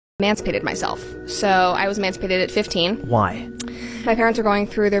emancipated myself. So I was emancipated at 15. Why? My parents were going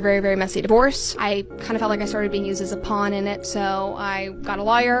through their very, very messy divorce. I kind of felt like I started being used as a pawn in it, so I got a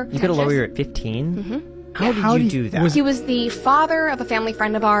lawyer. You got a lawyer at 15? Mm-hmm. How did you do that? He was the father of a family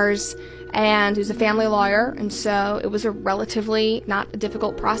friend of ours, and he was a family lawyer, and so it was a relatively not a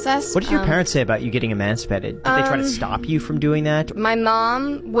difficult process. What did your parents say about you getting emancipated? Did they try to stop you from doing that? My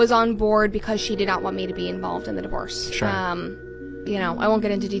mom was on board because she did not want me to be involved in the divorce. Sure. You know, I won't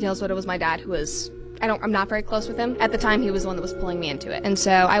get into details, but it was my dad who was... I'm not very close with him. At the time, he was the one that was pulling me into it. And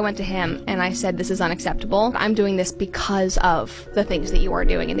so I went to him and I said, this is unacceptable. I'm doing this because of the things that you are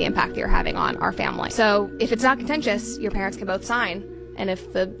doing and the impact that you're having on our family. So if it's not contentious, your parents can both sign. And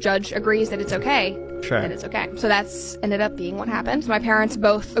if the judge agrees that it's okay, sure, then it's okay. So that's ended up being what happened. My parents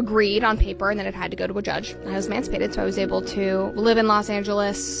both agreed on paper, and then it had to go to a judge. I was emancipated, so I was able to live in Los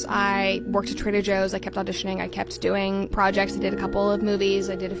Angeles. I worked at Trader Joe's. I kept auditioning. I kept doing projects. I did a couple of movies.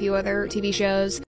 I did a few other TV shows.